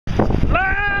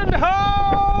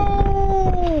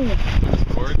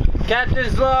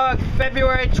Captain's log,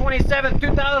 February 27th,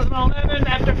 2011.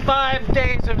 After 5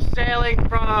 days of sailing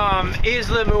from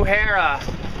Isla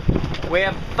Mujeres, we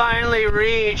have finally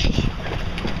reached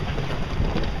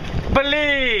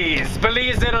Belize.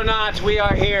 Belize it or not, we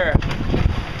are here.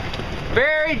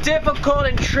 Very difficult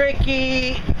and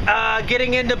tricky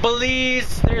getting into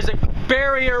Belize. There's a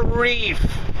barrier reef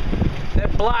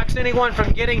that blocks anyone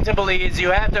from getting to Belize.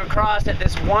 You have to cross at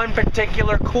this one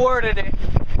particular coordinate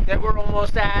that we're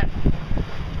almost at,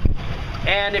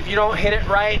 and if you don't hit it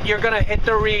right, you're gonna hit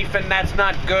the reef, and that's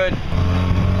not good.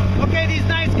 Okay, these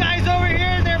nice guys over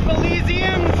here, they're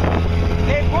Belizeans.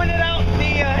 They pointed out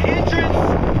the entrance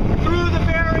through the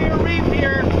barrier reef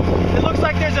here. It looks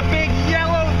like there's a big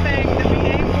yellow thing that we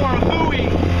aim for, a buoy.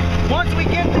 Once we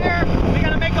get there, we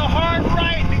gotta make a hard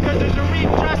right because there's a reef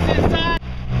just inside.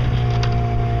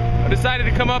 I decided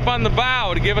to come up on the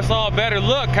bow to give us all a better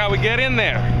look how we get in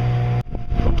there.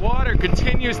 The water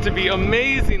continues to be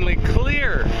amazingly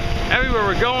clear everywhere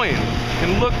we're going. You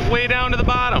can look way down to the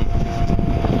bottom.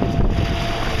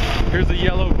 Here's the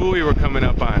yellow buoy we're coming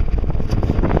up on.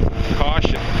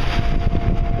 Caution.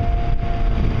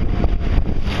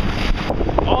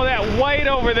 All that white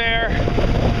over there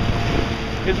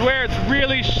is where it's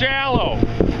really shallow.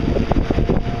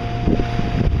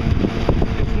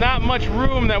 It's not much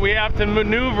room that we have to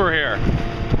maneuver here.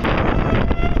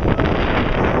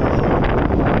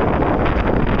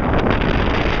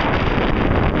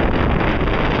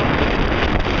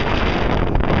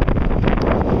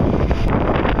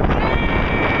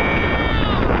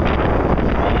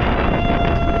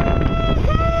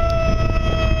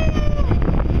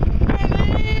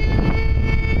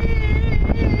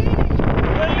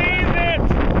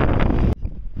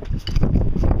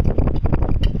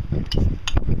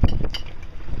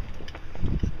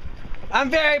 I'm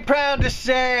very proud to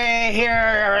say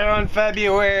here on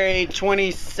February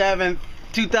 27th,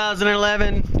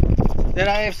 2011 that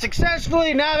I have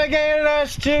successfully navigated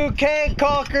us to Cape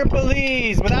Calker,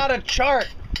 Belize without a chart.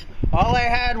 All I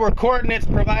had were coordinates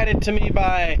provided to me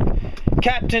by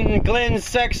Captain Glenn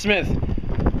Sexsmith.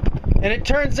 And it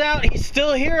turns out he's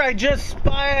still here. I just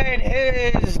spied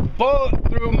his boat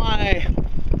through my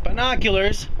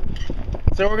binoculars.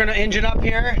 So we're gonna engine up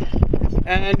here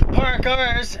and park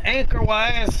ours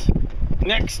anchor-wise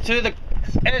next to the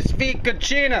SV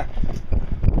Kachina,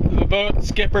 the boat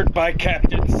skippered by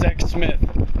Captain Sexsmith.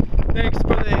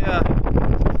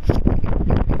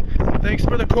 Thanks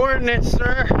for the coordinates,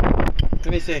 sir. Let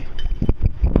me see.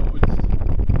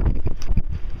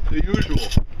 The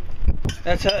usual.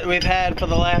 That's what we've had for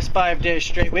the last 5 days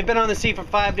straight. We've been on the sea for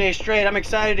 5 days straight. I'm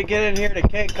excited to get in here to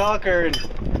Cape Calker and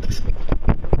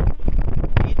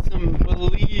eat some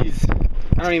Belize.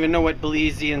 I don't even know what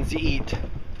Belizeans eat,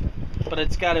 but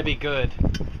it's got to be good,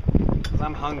 because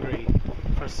I'm hungry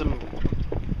for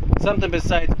something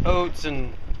besides oats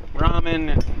and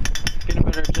ramen and peanut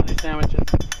butter chili sandwiches.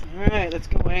 Alright, let's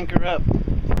go anchor up.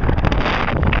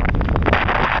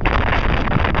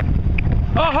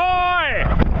 Ahoy!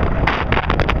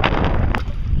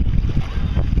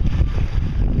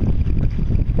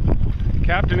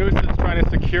 Captain Oos is trying to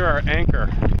secure our anchor.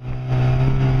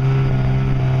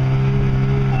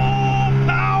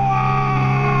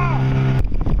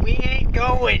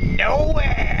 Going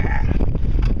nowhere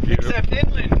except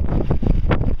inland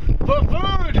for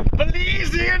food,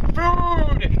 Belizean food.